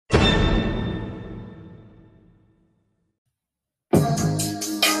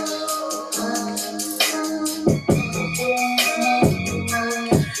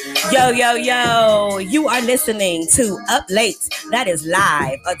Yo. You are listening to Up Late. That is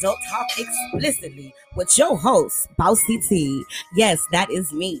live adult talk explicitly with your host, Bossy T. Yes, that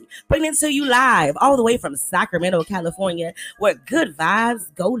is me. Bringing it to you live all the way from Sacramento, California, where good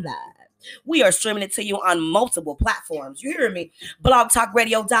vibes go live. We are streaming it to you on multiple platforms. You hear me?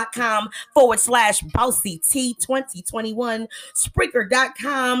 blogtalkradio.com/Bossy T 2021,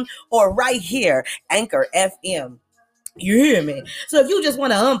 Spreaker.com, or right here, Anchor FM. You hear me? So if you just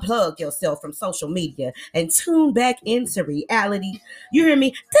want to unplug yourself from social media and tune back into reality, you hear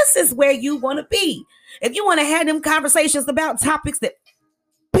me? This is where you want to be. If you want to have them conversations about topics that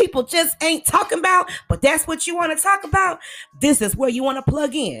people just ain't talking about, but that's what you want to talk about, this is where you want to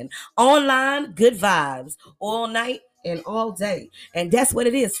plug in. Online, good vibes, all night and all day. And that's what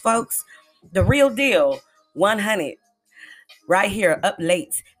it is, folks. The real deal, 100. Right here, Up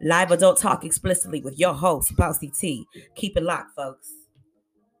Late, live adult talk explicitly with your host, Bossy T. Keep it locked, folks.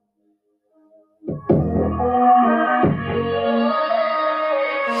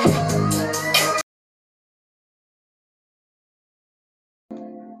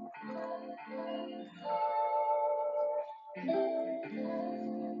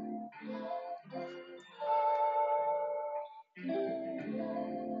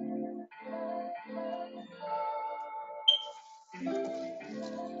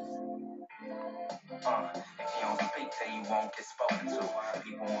 If you don't speak, then you won't get spoken to.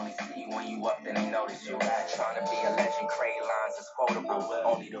 People only see you when you up, then they notice you. Trying to be a legend, create lines that's quotable.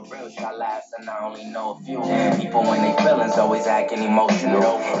 Only the real shot last, and I only know a few. People when they feelings always acting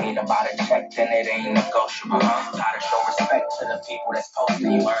emotional. Ain't about a check, then it ain't negotiable. Gotta show respect to the people that's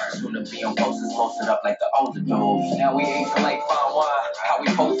posting you. Soon to be on posters posted up like the older dudes. Now we ain't feel like fine wine, how we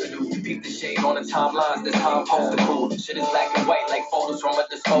supposed to do. Peep the shade on the timelines, this time postable. Shit is black and white like photos from a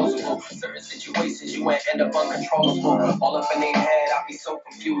disposable. Certain situations you ain't end up uncontrollable. All up in their head, I be so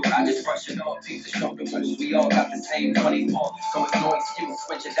confused. I just brush it off, peep the shoulder moves. We all got the same 24, so it's no excuse.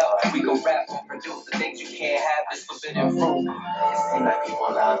 Switch it up, we go rap or produce the things you can't have. This forbidden fruit. It seems like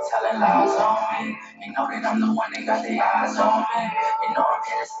people love telling lies on me. They know that I'm the one that got their eyes on me. They know I'm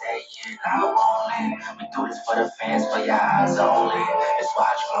here to stay in, I won't leave. We do this for the fans, for your eyes only. Just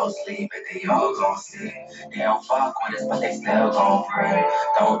watch closely, but they all gon' see. They don't fuck with us, but they still gon' pray.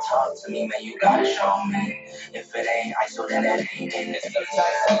 Don't talk to me, man, you gotta show me. If it ain't ISO, then it ain't in this. It's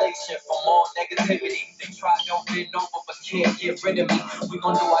isolation from all negativity. They try don't get over, but can't get rid of me. We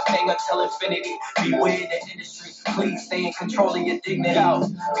gon' do our thing until infinity. Beware the industry, please stay in control of your dignity.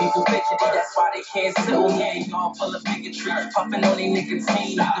 People fidgety, that's why they can't sue me. Y'all full of bigotry, puffing on their nicotine.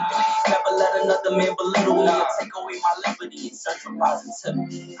 Please never let another man belittle me or take away my liberty and search for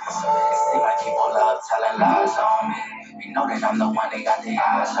positivity. It seems like people love telling lies on me. They know that I'm the one they got their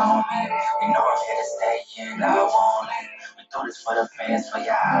eyes on me. They know I'm here to stay in, I won't leave. We do this for the fans, for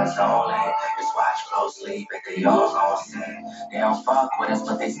your eyes only. Just watch closely, but they all gon' see. They don't fuck with us,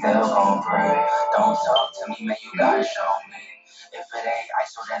 but they still gon' pray. Don't talk to me, man, you gotta show me. If it ain't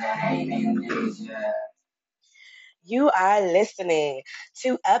ISO, then it ain't in this, yeah. You are listening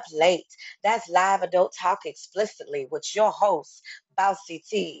to Up Late. That's live adult talk explicitly with your host, Bossy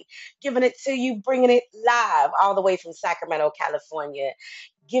T. Giving it to you, bringing it live all the way from Sacramento, California.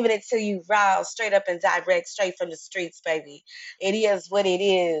 Giving it to you raw, straight up and direct, straight from the streets, baby. It is what it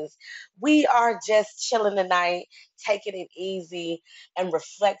is. We are just chilling tonight, taking it easy and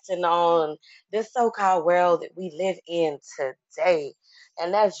reflecting on this so-called world that we live in today.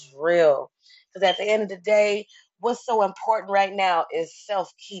 And that's real. Because at the end of the day, what's so important right now is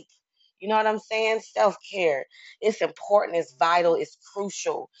self-keep. You know what I'm saying? Self-care. It's important, it's vital, it's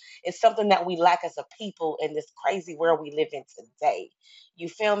crucial. It's something that we lack as a people in this crazy world we live in today. You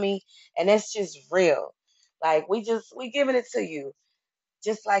feel me? And it's just real. Like we giving it to you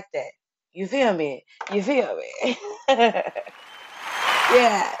just like that. You feel me? You feel me?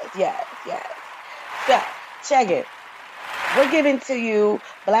 Yes. So check it. We're giving to you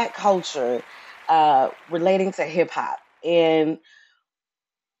Black culture relating to hip hop. And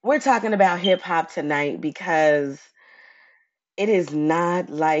we're talking about hip hop tonight because it is not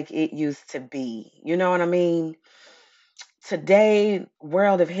like it used to be. You know what I mean? Today,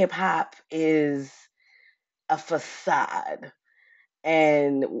 world of hip hop is a facade.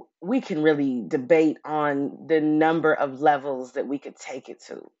 And we can really debate on the number of levels that we could take it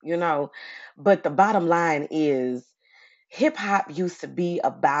to, you know. But the bottom line is hip hop used to be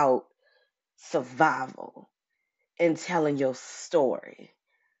about survival and telling your story.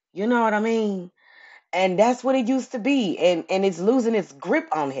 You know what I mean? And that's what it used to be. And it's losing its grip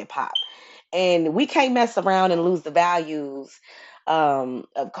on hip hop. And we can't mess around and lose the values of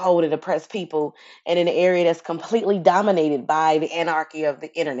cold and oppressed people, and in an area that's completely dominated by the anarchy of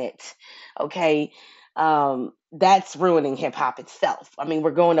the internet. Okay. That's ruining hip hop itself. I mean,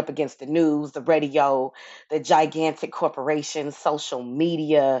 we're going up against the news, the radio, the gigantic corporations, social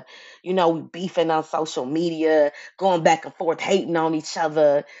media. We beefing on social media, going back and forth, hating on each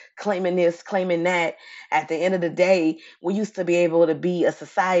other, claiming this, claiming that. At the end of the day, we used to be able to be a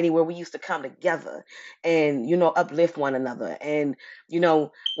society where we used to come together and, uplift one another. And, when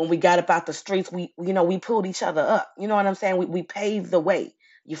we got up out the streets, we pulled each other up. You know what I'm saying? We paved the way.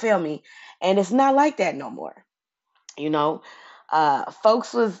 You feel me? And it's not like that no more. You know,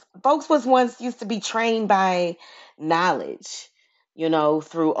 folks was once used to be trained by knowledge,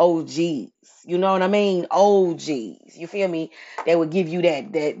 through OGs. You know what I mean? OGs. You feel me? They would give you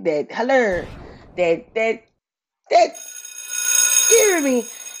that hello, that you hear me?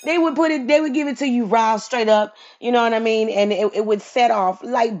 They would give it to you raw, straight up, you know what I mean? And it would set off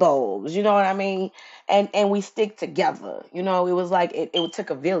light bulbs, you know what I mean? And we stick together. It was like it took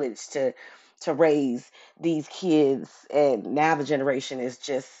a village to raise these kids, and now the generation is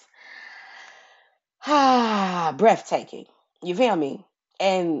just breathtaking. You feel me?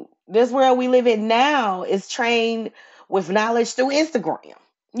 And this world we live in now is trained with knowledge through Instagram.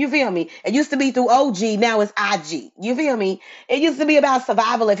 You feel me? It used to be through OG, now it's IG. You feel me? It used to be about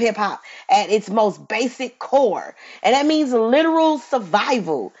survival of hip hop at its most basic core. And that means literal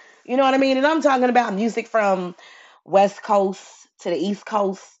survival. You know what I mean? And I'm talking about music from West Coast to the East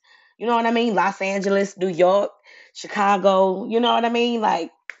Coast. You know what I mean? Los Angeles, New York, Chicago. You know what I mean?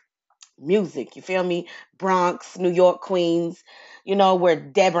 Like, music. You feel me? Bronx, New York, Queens. Where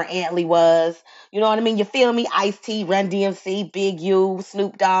Deborah Antley was. You know what I mean? You feel me? Ice-T, Run DMC, Big U,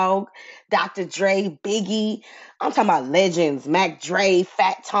 Snoop Dogg, Dr. Dre, Biggie. I'm talking about legends. Mac Dre,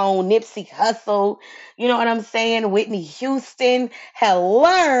 Fat Tone, Nipsey Hussle. You know what I'm saying? Whitney Houston.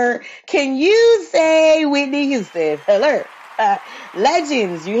 Hello. Can you say Whitney Houston? Hello.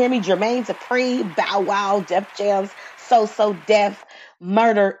 Legends. You hear me? Jermaine Dupri, Bow Wow, Def Jams, So Def,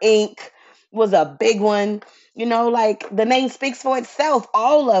 Murder Inc. was a big one. Like the name speaks for itself,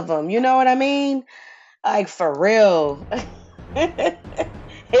 all of them. You know what I mean? Like for real.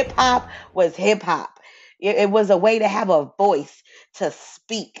 Hip hop was hip hop. It was a way to have a voice to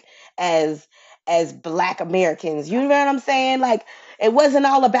speak as Black Americans. You know what I'm saying? Like it wasn't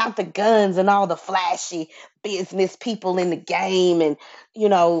all about the guns and all the flashy business people in the game, and you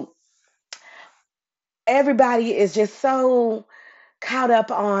know everybody is just so caught up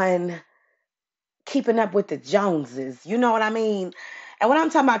on keeping up with the Joneses. You know what I mean? And when I'm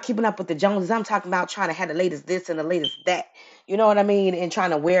talking about keeping up with the Joneses, I'm talking about trying to have the latest this and the latest that. You know what I mean? And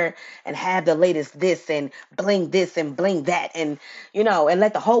trying to wear and have the latest this and bling that. And, and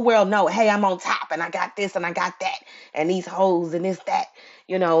let the whole world know, hey, I'm on top and I got this and I got that. And these hoes and this, that,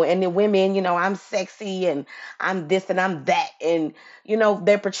 and the women, I'm sexy and I'm this and I'm that. And,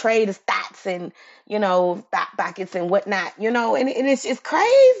 they're portrayed as thoughts and, thought buckets and whatnot, and it's just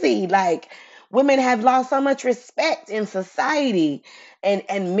crazy. Like, women have lost so much respect in society,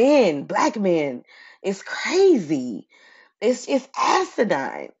 and men, Black men, it's crazy. It's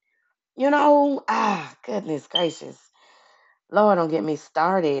asinine. Goodness gracious. Lord, don't get me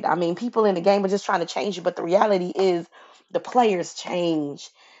started. I mean, people in the game are just trying to change you, but the reality is the players change.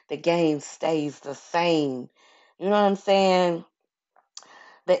 The game stays the same. You know what I'm saying?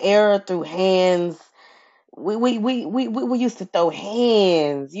 The era through hands. We used to throw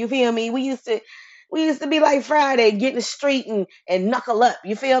hands. You feel me? We used to be like Friday, get in the street and knuckle up.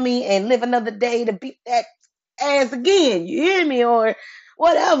 You feel me? And live another day to beat that ass again. You hear me? Or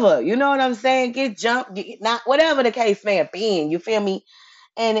whatever. You know what I'm saying? Get jumped, get not whatever the case may have been. You feel me?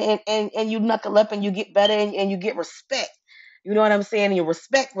 And you knuckle up and you get better, and you get respect. You know what I'm saying? And your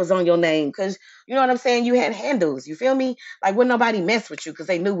respect was on your name because you know what I'm saying? You had handles. You feel me? Like wouldn't nobody mess with you because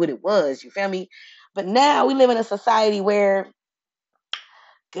they knew what it was. You feel me? But now we live in a society where,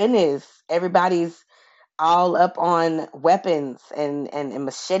 goodness, everybody's all up on weapons and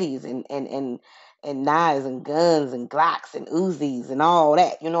machetes and knives and guns and Glocks and Uzis and all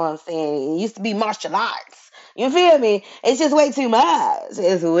that. You know what I'm saying? It used to be martial arts. You feel me? It's just way too much.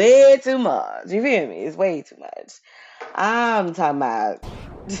 It's way too much. You feel me? It's way too much. I'm talking about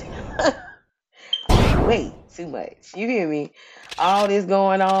way too much. You hear me? All this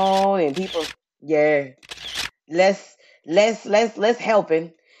going on and people, yeah, less, less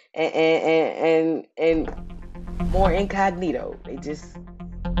helping and more incognito. They just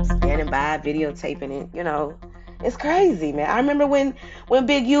standing by, videotaping it. It's crazy, man. I remember when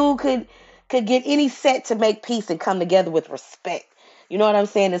Big U could get any set to make peace and come together with respect. You know what I'm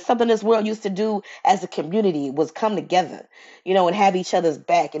saying? It's something this world used to do as a community was come together, and have each other's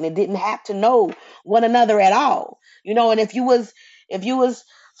back, and it didn't have to know one another at all. And if you was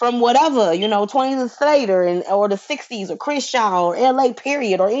from whatever, 20th later and or the 60s or Crenshaw or LA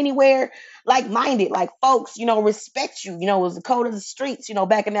period or anywhere like minded, like folks, respect you, it was the code of the streets,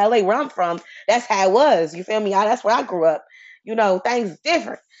 back in LA where I'm from. That's how it was. You feel me? That's where I grew up. Things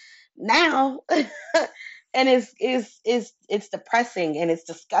different now. And it's depressing and it's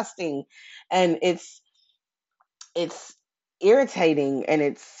disgusting and it's irritating and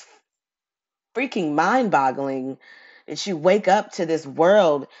it's freaking mind-boggling that you wake up to this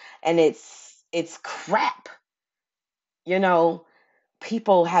world and it's crap. You know,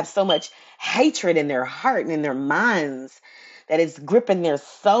 People have so much hatred in their heart and in their minds that it's gripping their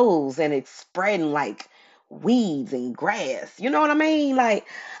souls and it's spreading like weeds and grass. You know what I mean? Like,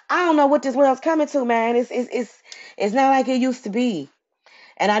 I don't know what this world's coming to, man. It's not like it used to be.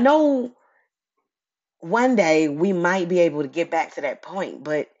 And I know one day we might be able to get back to that point,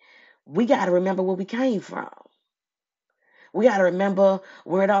 but we got to remember where we came from. We got to remember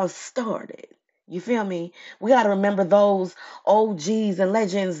where it all started. You feel me? We got to remember those OGs and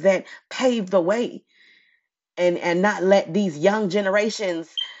legends that paved the way and not let these young generations,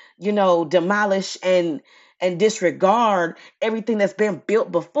 demolish and disregard everything that's been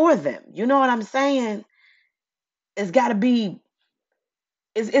built before them. You know what I'm saying? It's got to be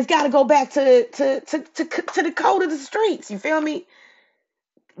it's got to go back to the code of the streets. You feel me?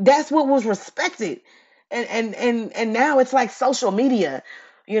 That's what was respected, and now it's like social media,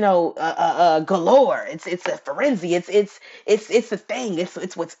 galore. It's a frenzy. It's a thing.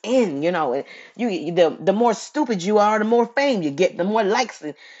 It's what's in. The more stupid you are, the more fame you get, the more likes,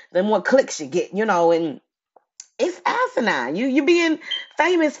 the more clicks you get. And it's asinine. You being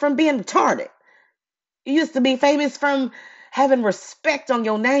famous from being retarded. You used to be famous from having respect on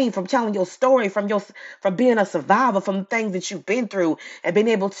your name, from telling your story, from being a survivor, from things that you've been through, and being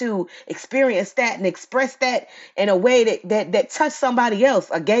able to experience that and express that in a way that touched somebody else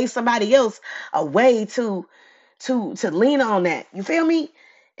or gave somebody else a way to lean on that. You feel me?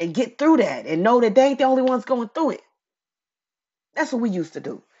 And get through that and know that they ain't the only ones going through it. That's what we used to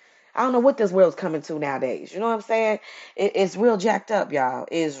do. I don't know what this world's coming to nowadays. You know what I'm saying? It's real jacked up, y'all.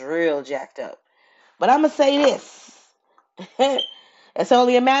 It's real jacked up. But I'm going to say this. It's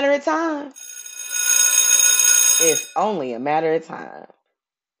only a matter of time. It's only a matter of time.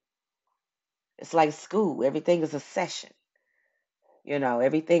 It's like school. Everything is a session.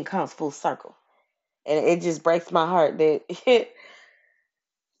 Everything comes full circle. And it just breaks my heart that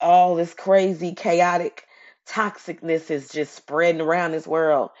all this crazy, chaotic toxicness is just spreading around this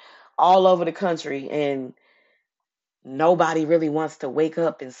world all over the country. And nobody really wants to wake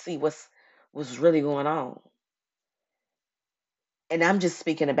up and see what's really going on. And I'm just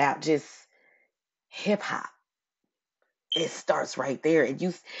speaking about just hip hop. It starts right there.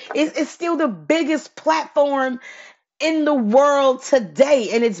 It's still the biggest platform in the world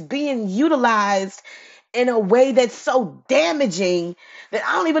today, and it's being utilized in a way that's so damaging that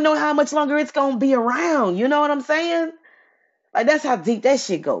I don't even know how much longer it's gonna be around. You know what I'm saying? Like, that's how deep that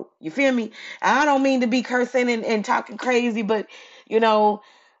shit go. You feel me? And I don't mean to be cursing and talking crazy, but it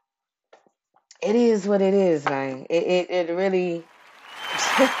is what it is, man. It really.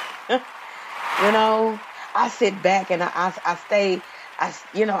 I sit back and I stay, I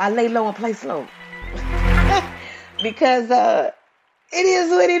lay low and play slow. Because it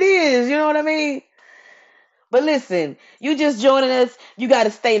is what it is, you know what I mean? But listen, you just joining us, you got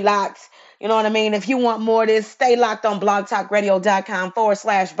to stay locked. You know what I mean? If you want more of this, stay locked on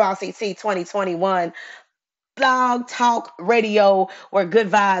blogtalkradio.com/BossET 2021. Blog Talk Radio, where good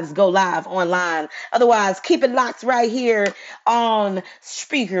vibes go live online. Otherwise, keep it locked right here on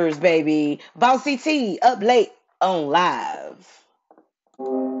speakers, baby. Bossy T, up late on live.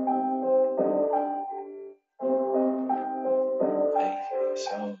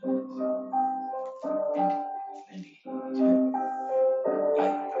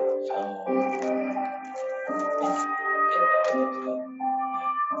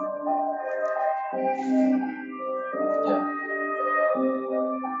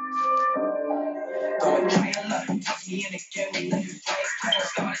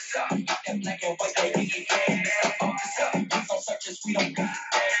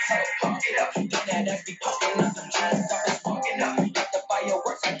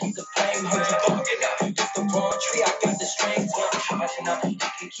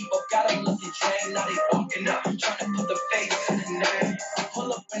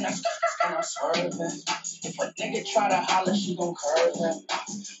 I'm swerving. If a nigga try to holler, she gon' curve him.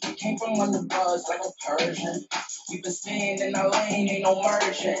 We came from under buzz like a Persian. We been staying in our lane, ain't no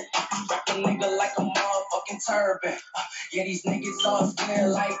merging. Wrap a nigga like a motherfucking turban. Yeah, these niggas all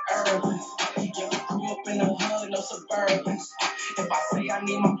skin like urban. Yeah, we grew up in the hood, no suburbans. If I say I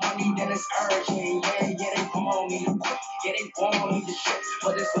need my money, then it's urgent. Yeah, they want me to quit. Yeah, they want me to shit.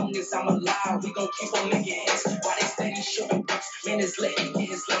 But as long as I'm alive, we gon' keep on making hits. Why they steady shooting bricks? Man, it's lit, yeah,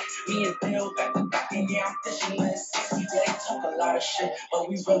 it's lit. Me and Bill back to back, and yeah, I'm fishing this. Yeah, they talk a lot of shit, but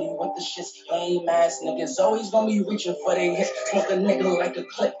we really with the shits. Lame ass niggas always gonna be reaching for their hits. Smoke a nigga like a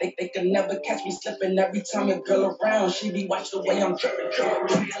clip, they can never catch me slipping. Every time your girl around, she be watch the way I'm dripping.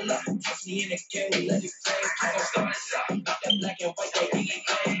 Touch me in the game, let it flame. I don't start us up. Got that black and white, they ain't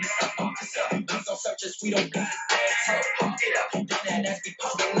playing. It's up. Please don't search us, we don't got it. So pump it up. Then that ass be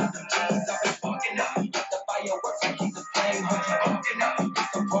pumping up. The jeans up and sparking up. Got the fireworks, I keep the flame. When you pumping up,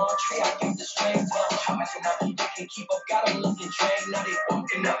 it's the wrong tree, I keep the strings. Well, I'm charging up. They can keep up, got them looking drained. Now they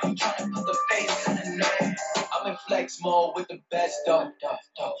walking up, trying to put the face in the name. I'm in flex mode with the best dog.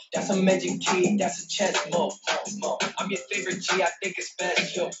 That's a magic key, that's a chess mode. I'm your favorite G, I think it's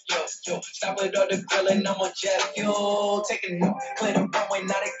best. Yo. Stop with all the grilling, I'm on jet fuel. Taking no, clear the runway,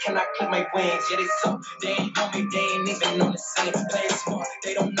 now they cannot clip my wings. Yeah, they so, they ain't know me, they ain't even on the scene. Play it smart,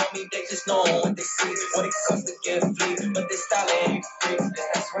 they don't know me, they just know what they see. What it costs to get free, but this style ain't free.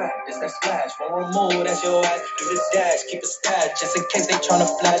 That's right, this that splash. One more move, that's your ass. Do the dash, keep a stash, just in case they tryna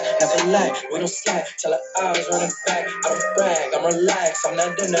flash. Never lie, we don't slack, till our eyes running back. I don't brag, I'm relaxed, I'm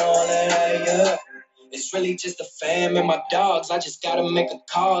not doing all that, yeah. It's really just a fam and my dogs. I just gotta make a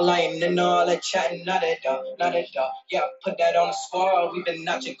call. I ain't into all that chatting, not at all. Yeah, put that on the squad. We been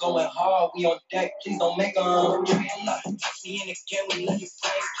out here going hard. We on deck, please don't make them trail up. Touch me in the game, we let you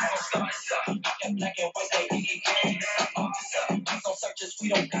play. Please don't start us up. Got that black and white, they ain't game. Officer, please don't search us, we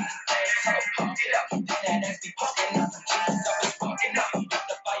don't got it. So pump it up. Then that ass be popping up. Jeans up and sparking up. Got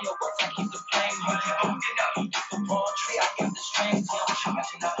the fireworks, I keep the flame. When you pumping up, it's the wrong tree, I got the strings. Yeah, I'm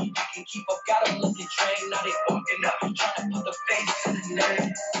charging up. I can keep up, got them looking trained. Now they walking up, trying to put the face in the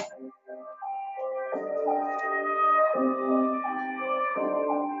name.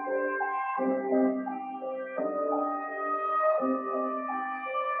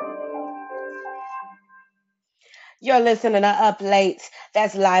 You're listening to Up Late.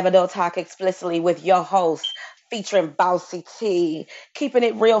 That's live adult talk explicitly with your host, featuring Bossy T. Keeping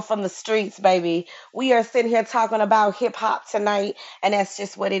it real from the streets, baby. We are sitting here talking about hip hop tonight, and that's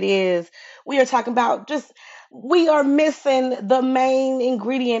just what it is. We are talking about we are missing the main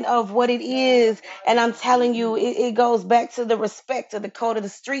ingredient of what it is. And I'm telling you, it goes back to the respect of the code of the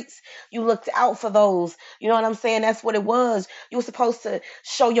streets. You looked out for those. You know what I'm saying? That's what it was. You were supposed to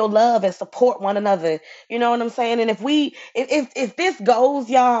show your love and support one another. You know what I'm saying? And if this goes,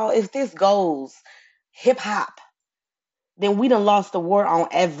 y'all, if this goes, hip hop, then we done lost the war on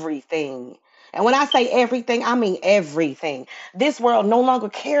everything. And when I say everything, I mean everything. This world no longer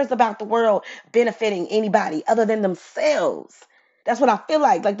cares about the world benefiting anybody other than themselves. That's what I feel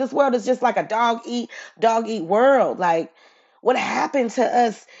like. Like this world is just like a dog eat world. Like what happened to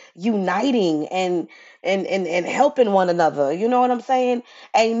us uniting and helping one another? You know what I'm saying?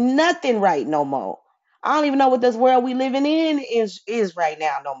 Ain't nothing right no more. I don't even know what this world we living in is right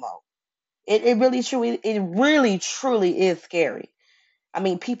now no more. It really truly is scary. I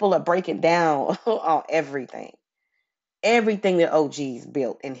mean, people are breaking down on everything. Everything that OGs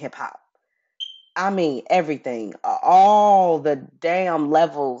built in hip hop. I mean, everything. All the damn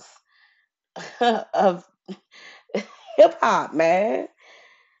levels of hip hop, man.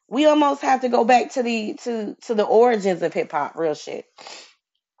 We almost have to go back to the origins of hip hop, real shit.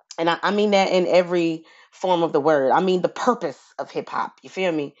 And I mean that in every form of the word. I mean the purpose of hip hop. You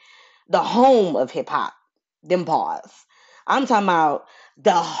feel me? The home of hip hop. Them bars. I'm talking about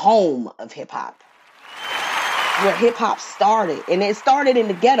the home of hip hop, where hip hop started, and it started in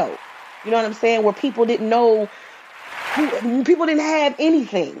the ghetto. You know what I'm saying? Where people didn't know people didn't have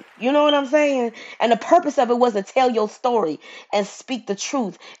anything. You know what I'm saying? And the purpose of it was to tell your story and speak the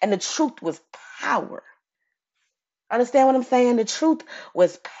truth, and the truth was power. Understand what I'm saying? The truth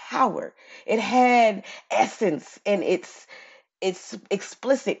was power. It had essence and it's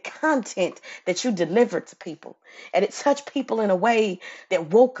explicit content that you delivered to people. And it touched people in a way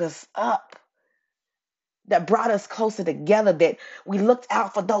that woke us up, that brought us closer together, that we looked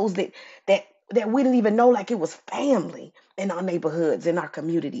out for those that we didn't even know, like it was family in our neighborhoods, in our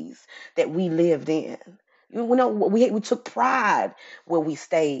communities that we lived in. You know, we took pride where we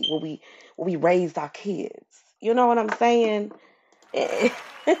stayed, where we raised our kids. You know what I'm saying? It's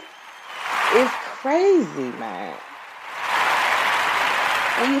crazy, man.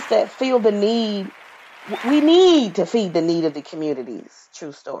 We used to feel the need. We need to feed the need of the communities.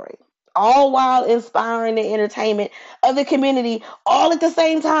 True story. All while inspiring the entertainment of the community, all at the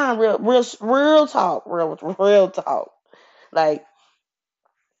same time. Real talk. Real talk. Like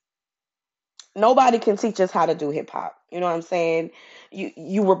nobody can teach us how to do hip hop. You know what I'm saying?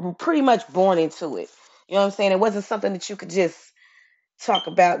 You were pretty much born into it. You know what I'm saying? It wasn't something that you could just talk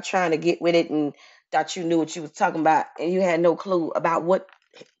about trying to get with it and thought you knew what you was talking about and you had no clue about what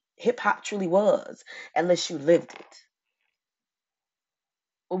hip hop truly was unless you lived it.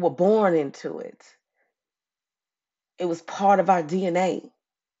 We were born into it. It was part of our DNA.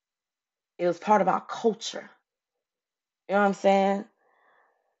 It was part of our culture. You know what I'm saying?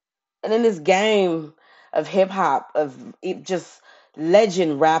 And in this game of hip hop, of it just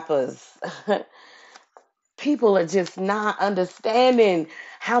legend rappers, people are just not understanding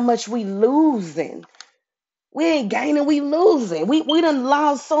how much we losing. We ain't gaining, we losing. We done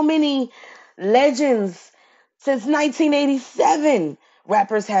lost so many legends since 1987.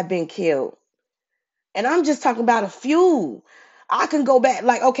 Rappers have been killed. And I'm just talking about a few. I can go back,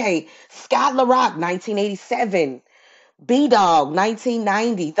 like, okay, Scott LaRock, 1987. B-Dog,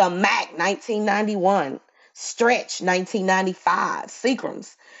 1990. The Mac, 1991. Stretch, 1995.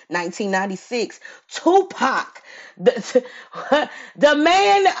 Seagrams, 1996. Tupac, the, the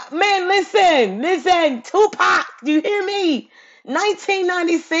man, listen, Tupac, do you hear me?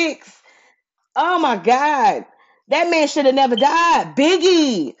 1996. Oh my God. That man should have never died.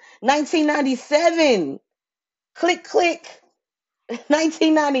 Biggie, 1997. Click, click,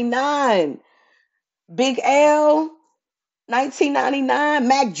 1999. Big L, 1999.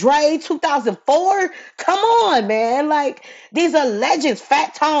 Mac Dre, 2004. Come on, man. Like, these are legends.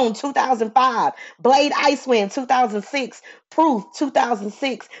 Fat Tone, 2005. Blade Icewind, 2006. Proof,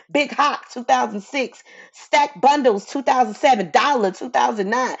 2006. Big Hawk, 2006. Stack Bundles, 2007. Dollar,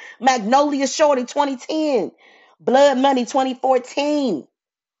 2009. Magnolia Shorty, 2010. Blood Money, 2014.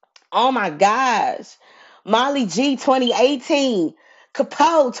 Oh my gosh. Molly G, 2018.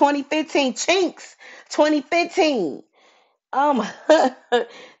 Capone, 2015. Chinks, 2015. Um,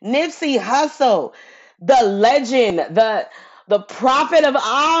 Nipsey Hussle, the legend, the prophet of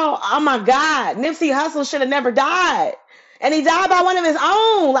all. Oh my God, Nipsey Hussle should have never died, and he died by one of his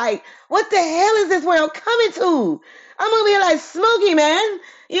own. Like, what the hell is this world coming to? I'm over here like Smokey, man.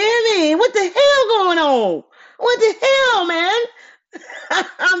 You hear me? What the hell going on? What the hell, man?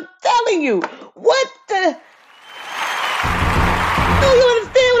 I'm telling you, what the? Do you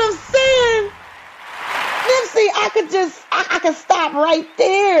understand what I'm saying? Nipsey, I could stop right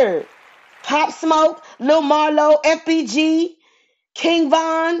there. Pop Smoke, Lil Marlo, FBG, King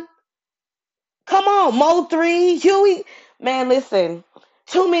Von. Come on, Mo 3, Huey. Man, listen,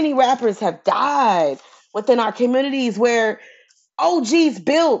 too many rappers have died within our communities where OGs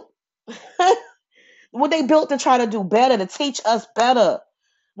built what they built to try to do better, to teach us better.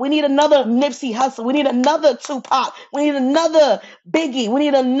 We need another Nipsey Hussle. We need another Tupac. We need another Biggie. We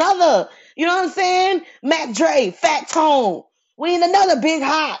need another, you know what I'm saying? Mac Dre, Fat Tone. We need another Big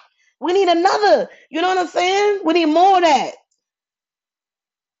Hot. We need another, you know what I'm saying? We need more of that.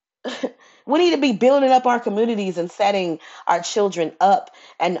 We need to be building up our communities and setting our children up,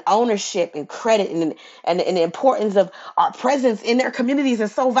 and ownership and credit, and the importance of our presence in their communities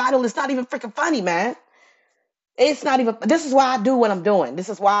is so vital. It's not even freaking funny, man. It's not even, this is why I do what I'm doing. This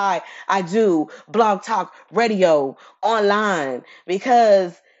is why I do blog talk radio online,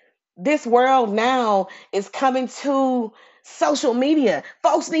 because this world now is coming to social media.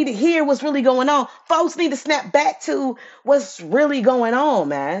 Folks need to hear what's really going on. Folks need to snap back to what's really going on,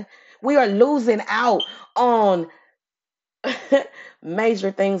 man. We are losing out on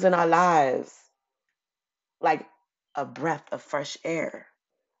major things in our lives, like a breath of fresh air.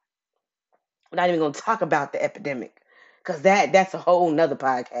 We're not even going to talk about the epidemic, because that's a whole nother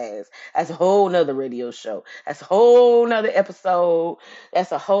podcast. That's a whole nother radio show. That's a whole nother episode.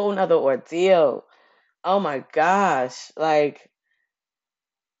 That's a whole nother ordeal. Oh my gosh. Like,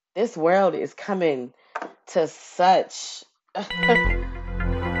 this world is coming to such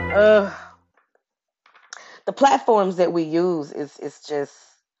uh, the platforms that we use is just,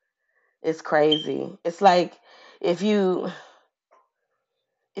 it's crazy. It's like, if you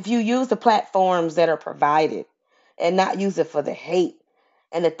use the platforms that are provided and not use it for the hate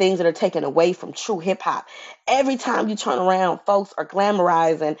and the things that are taken away from true hip hop, every time you turn around, folks are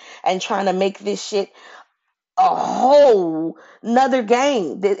glamorizing and trying to make this shit a whole nother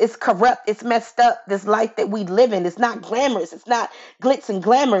game. It's corrupt, it's messed up. This life that we live in, it's not glamorous, it's not glitz and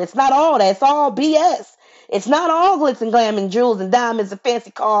glamour, it's not all that, it's all BS. It's not all glitz and glam and jewels and diamonds and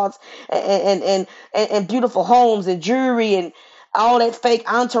fancy cars and beautiful homes and jewelry and all that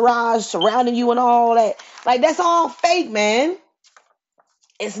fake entourage surrounding you and all that. Like, that's all fake, man.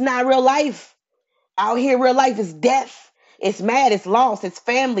 It's not real life. Out here, real life is death. It's mad, it's loss, it's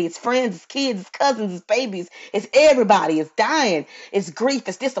family, it's friends, it's kids, it's cousins, it's babies, it's everybody, it's dying, it's grief,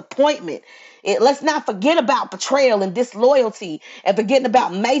 it's disappointment. Let's not forget about betrayal and disloyalty and forgetting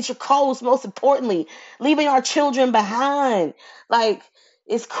about major codes, most importantly, leaving our children behind. Like,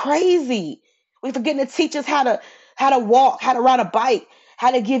 it's crazy. We forgetting to teach us how to walk, how to ride a bike, how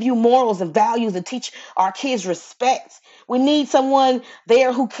to give you morals and values and teach our kids respect. We need someone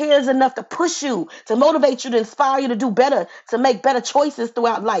there who cares enough to push you, to motivate you, to inspire you to do better, to make better choices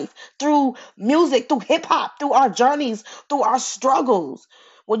throughout life, through music, through hip hop, through our journeys, through our struggles.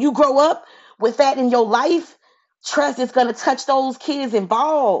 When you grow up with that in your life, trust is going to touch those kids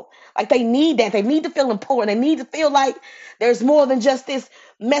involved. Like, they need that. They need to feel important. They need to feel like there's more than just this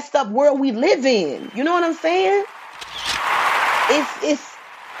messed up world we live in. You know what I'm saying? It's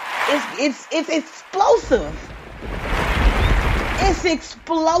it's explosive. It's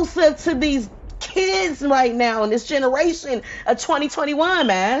explosive to these kids right now in this generation of 2021,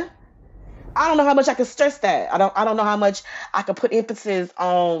 man. I don't know how much I can stress that. I don't know how much I can put emphasis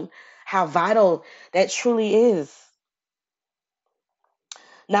on how vital that truly is.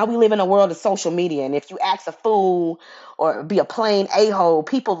 Now we live in a world of social media, and if you act a fool or be a plain a-hole,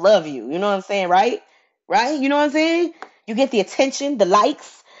 people love you. You know what I'm saying, right? Right? You know what I'm saying? You get the attention, the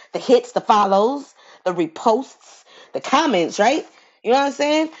likes, the hits, the follows, the reposts, the comments, right? You know what I'm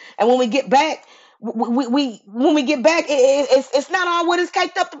saying? And when we get back, we when we get back, it's not all what it's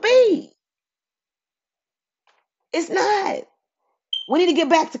caked up to be. It's not. We need to get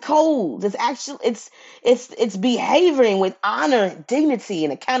back to codes. It's actually it's behaving with honor, dignity,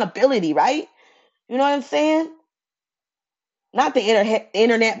 and accountability, right? You know what I'm saying? Not the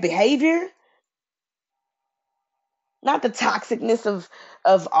internet behavior, not the toxicness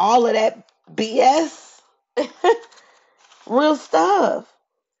of all of that BS. Real stuff.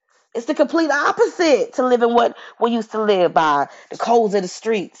 It's the complete opposite to living what we used to live by, the codes of the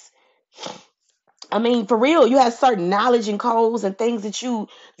streets. I mean, for real, you have certain knowledge and codes and things that you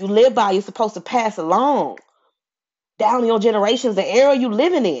live by. You're supposed to pass along down your generations, the era you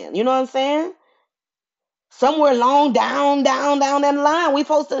living in. You know what I'm saying? Somewhere long down that line, we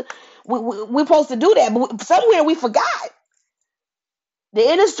supposed to do that, but somewhere we forgot. The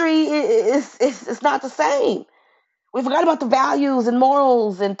industry is not the same. We forgot about the values and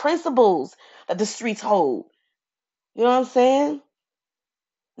morals and principles that the streets hold. You know what I'm saying?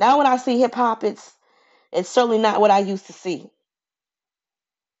 Now when I see hip hop, it's certainly not what I used to see.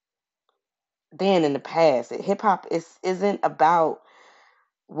 Then in the past, hip hop isn't about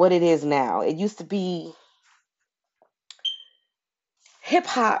what it is now. It used to be hip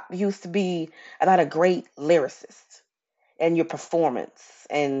hop used to be about a great lyricist and your performance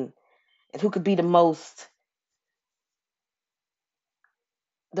and who could be the most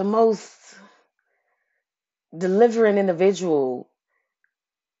delivering individual,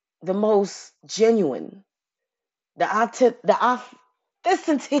 the most genuine, the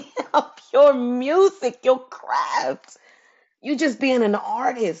authenticity of your music, your craft. You just being an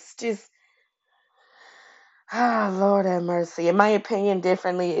artist, just Lord have mercy. In my opinion,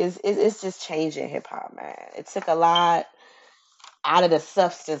 differently it's just changing hip hop, man. It took a lot out of the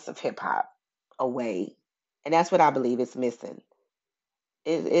substance of hip hop away, and that's what I believe it's missing.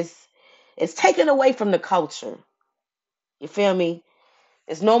 It's taken away from the culture. You feel me?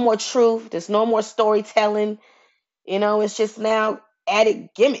 There's no more truth. There's no more storytelling. It's just now added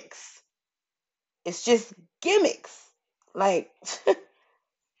gimmicks. It's just gimmicks, like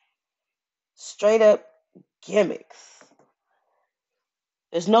straight up gimmicks.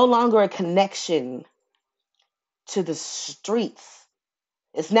 There's no longer a connection to the streets.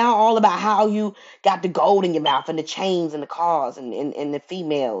 It's now all about how you got the gold in your mouth and the chains and the cars and the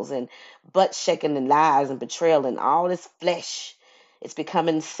females and butt shaking and lies and betrayal and all this flesh. It's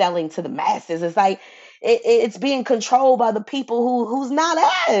becoming selling to the masses. It's like it's being controlled by the people who's not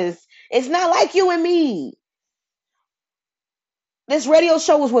us. It's not like you and me. This radio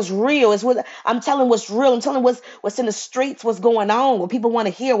show was what's real. It's what I'm telling what's real. I'm telling what's in the streets, what's going on, what people want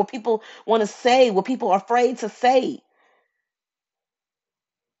to hear, what people want to say, what people are afraid to say.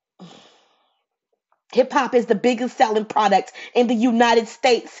 Hip hop is the biggest selling product in the United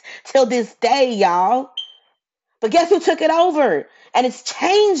States till this day, y'all. But guess who took it over? And it's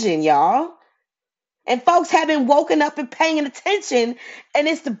changing, y'all. And folks haven't woken up and paying attention, and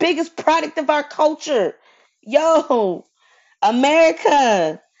it's the biggest product of our culture. Yo,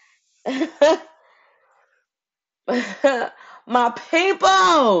 America. My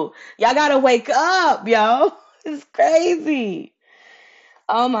people. Y'all gotta wake up, yo. It's crazy.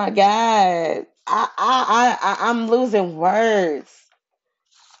 Oh my God. I'm losing words.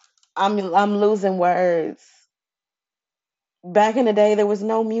 I'm losing words. Back in the day, there was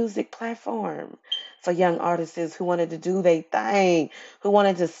no music platform for young artists who wanted to do their thing, who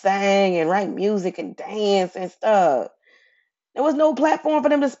wanted to sing and write music and dance and stuff. There was no platform for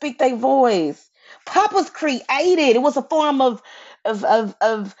them to speak their voice. Pop was created. It was a form of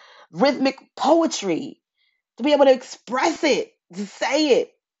rhythmic poetry to be able to express it, to say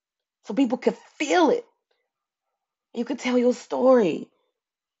it, so people could feel it. You could tell your story.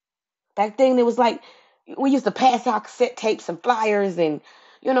 Back then, it was like we used to pass out cassette tapes and flyers, and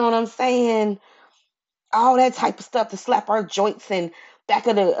you know what I'm saying, all that type of stuff to slap our joints in back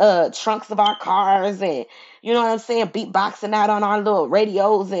of the trunks of our cars, and you know what I'm saying, beatboxing out on our little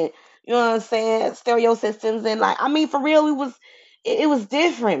radios, and you know what I'm saying, stereo systems, and like I mean for real, it was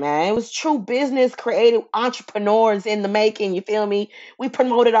different, man. It was true business, creative entrepreneurs in the making. You feel me? We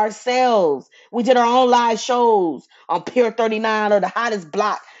promoted ourselves. We did our own live shows on Pier 39 or the hottest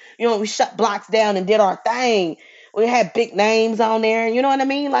block. You know, we shut blocks down and did our thing. We had big names on there. You know what I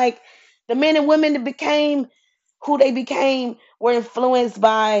mean? Like the men and women that became who they became were influenced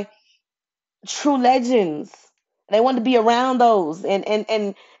by true legends. They wanted to be around those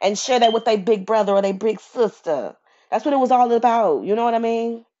and share that with their big brother or their big sister. That's what it was all about. You know what I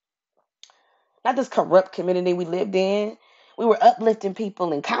mean? Not this corrupt community we lived in. We were uplifting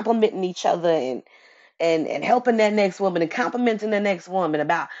people and complimenting each other and helping that next woman and complimenting the next woman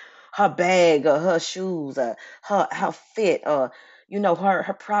about her bag or her shoes or her fit or you know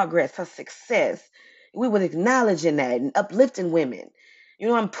her progress, her success. We were acknowledging that and uplifting women. You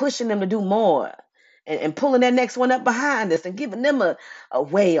know, I'm pushing them to do more and pulling that next one up behind us and giving them a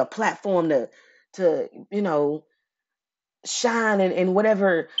way, a platform to you know shine in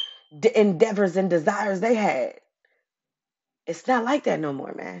whatever endeavors and desires they had. It's not like that no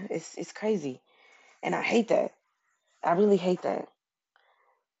more, man. It's crazy, and I hate that. I really hate that.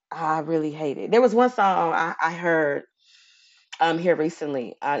 I really hate it. There was one song I heard here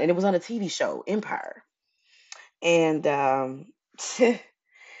recently, and it was on a TV show, Empire. And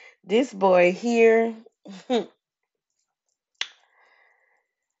this boy here,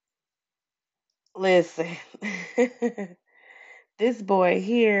 listen, this boy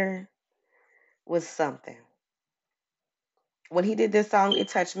here was something. When he did this song, it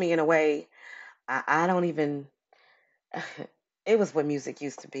touched me in a way I don't even. It was what music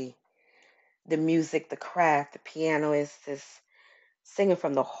used to be. The music, the craft, the pianist, this singing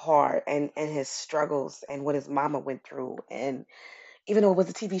from the heart and his struggles and what his mama went through and even though it was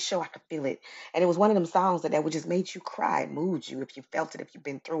a TV show, I could feel it. And it was one of them songs that would just made you cry, moved you if you felt it, if you've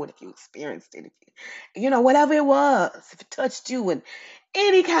been through it, if you experienced it, if you know, whatever it was, if it touched you in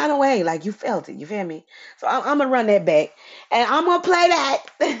any kind of way, like you felt it, you feel me? So I'm gonna run that back and I'm gonna play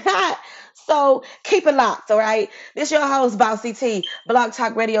that. So keep it locked, all right? This your host, Bossy T,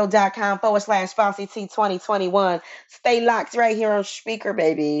 blogtalkradio.com/Bossy T 2021. Stay locked right here on speaker,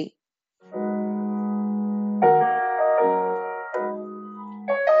 baby.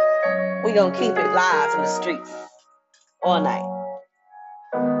 We gonna keep it live from the streets all night.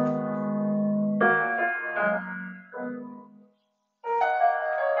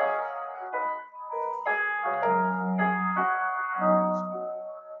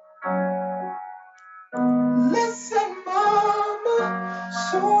 Listen, mama,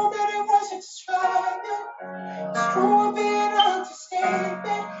 so many was describing, strong being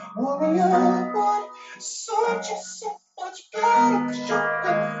understatement, warrior one, so just so much better, cause you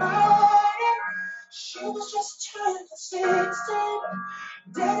been fighting. She was just turning 16.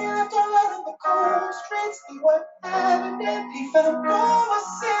 Daddy left her out in the cold streets. He wasn't having it. He found more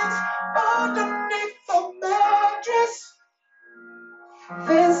sins underneath the mattress.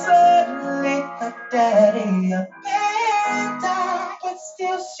 Then suddenly her daddy appeared out, but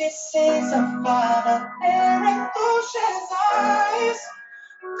still she sees her father staring through his eyes.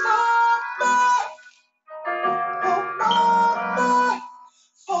 Mama, oh mama,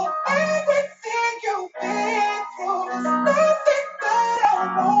 for everything you've been through, there's nothing that I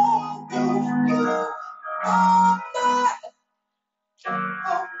won't do. You, mama,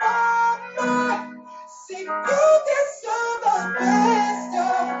 oh mama, see you deserve the best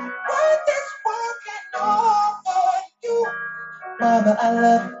of what this world can offer you. Mama, I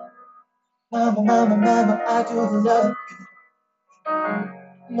love you. Mama, mama, mama, I do love you.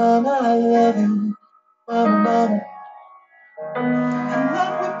 Mama, I love you. Mama, mama. In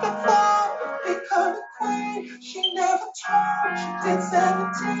love with the thought of becoming queen. She never told, she did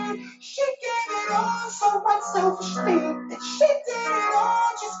 17. She gave it all so unselfishly. And she did it all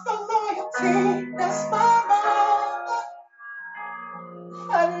just for loyalty. That's my mama.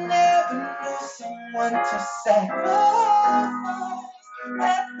 one to sacrifice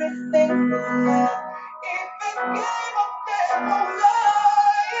everything for love. Even gave up their whole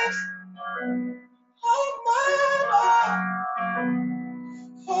lives. Oh, mama,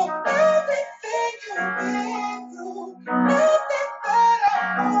 for everything you've been through, nothing that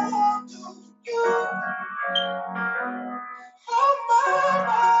I won't do. You, oh,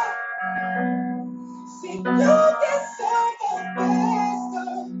 mama, see, you deserve the best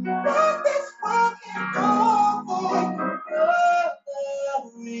of what this world can offer. You're the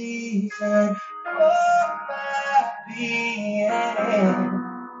reason for my being.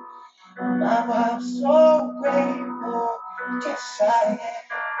 Mama, I'm so grateful. Yes, I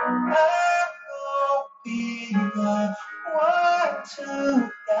am. I will be the one to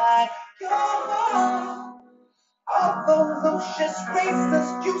guide your heart. Although Lucius raised us,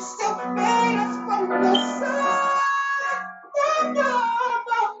 you still made us from the side. Mama,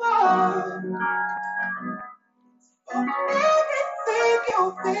 everything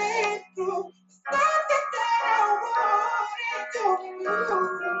you've been through, nothing that I wouldn't do.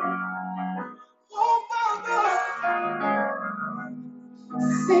 Oh, mama.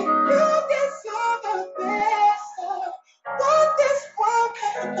 See, you deserve the best of what this world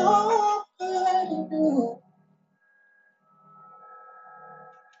can offer you.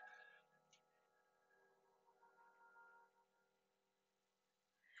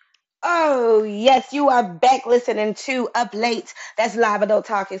 Oh, yes, you are back listening to Up Late. That's Live Adult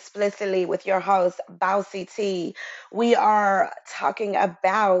Talk explicitly with your host, Bousy T. We are talking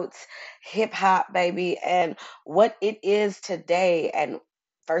about hip hop, baby, and what it is today and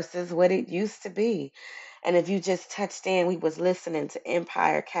versus what it used to be. And if you just touched in, we was listening to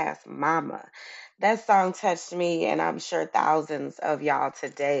Empire Cast Mama. That song touched me, and I'm sure thousands of y'all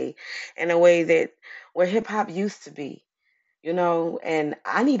today in a way that where hip hop used to be, and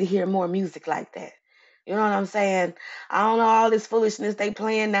I need to hear more music like that. You know what I'm saying? I don't know all this foolishness they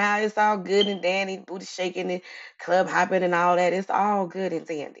playing now. It's all good and dandy, booty shaking and club hopping and all that. It's all good and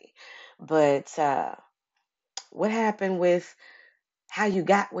dandy. But what happened with how you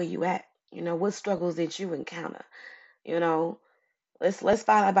got where you at? What struggles did you encounter? You know, let's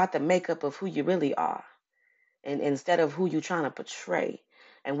find out about the makeup of who you really are, and instead of who you're trying to portray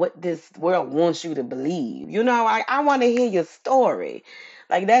and what this world wants you to believe. I want to hear your story.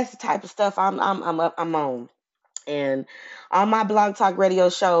 Like that's the type of stuff I'm on. And on my Blog Talk Radio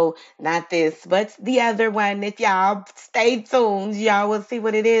show, not this, but the other one, if y'all stay tuned, y'all will see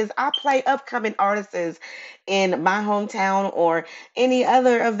what it is. I play upcoming artists in my hometown or any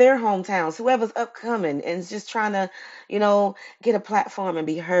other of their hometowns, whoever's upcoming and is just trying to, get a platform and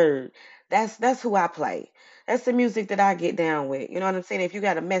be heard. That's who I play. That's the music that I get down with. You know what I'm saying? If you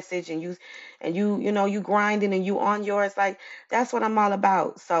got a message and you grinding and you on yours, like that's what I'm all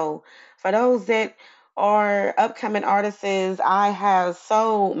about. So for those that are upcoming artists, I have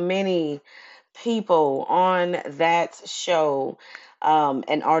so many people on that show,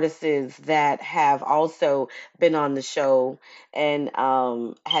 and artists that have also been on the show and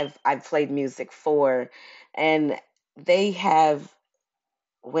have I've played music for, and they have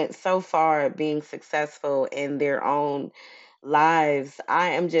went so far at being successful in their own lives.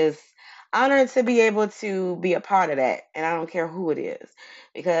 I am just honored to be able to be a part of that, and I don't care who it is,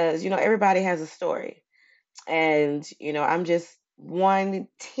 because everybody has a story, and I'm just wanting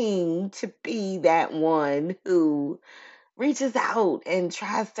to be that one who reaches out and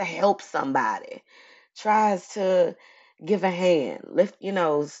tries to help somebody, tries to give a hand, lift,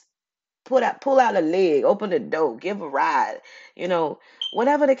 pull out a leg, open the door, give a ride, you know,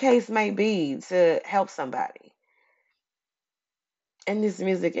 whatever the case may be, to help somebody in this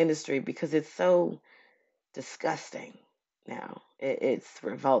music industry, because it's so disgusting now. It's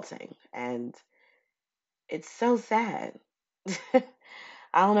revolting and it's so sad.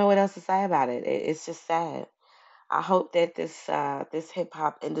 I don't know what else to say about it. It's just sad. I hope that this hip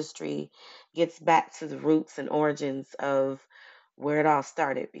hop industry gets back to the roots and origins of where it all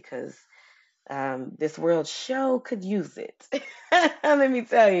started, because this world show could use it. Let me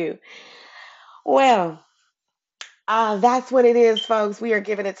tell you. Well, that's what it is, folks. We are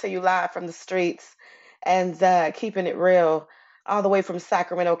giving it to you live from the streets and keeping it real, all the way from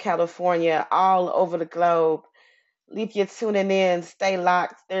Sacramento, California, all over the globe. If you're tuning in, stay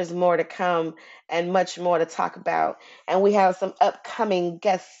locked. There's more to come and much more to talk about. And we have some upcoming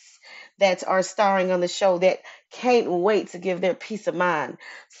guests that are starring on the show that can't wait to give their peace of mind.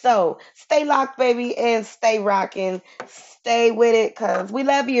 So stay locked, baby, and stay rocking. Stay with it, because we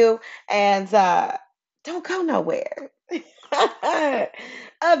love you. And don't go nowhere.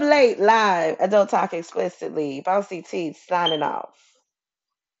 Up late, live, Adult Talk explicitly. Bossy T signing off.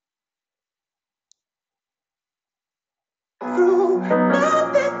 through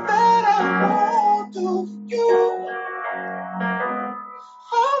nothing that I won't do you.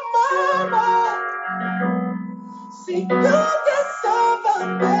 Oh, mama, see, you deserve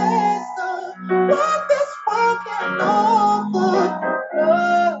the best of what this world can offer.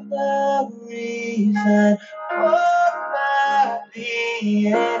 You're the reason for my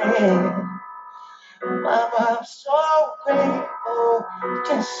being. Mama, I'm so grateful.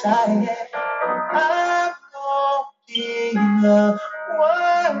 Yes, I am. I'm gonna be the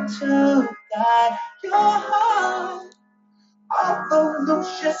one to guide your heart. Although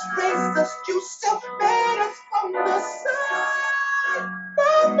Lucius raised us, you still made us from the side.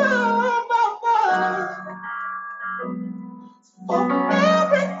 Mama, mama, forever.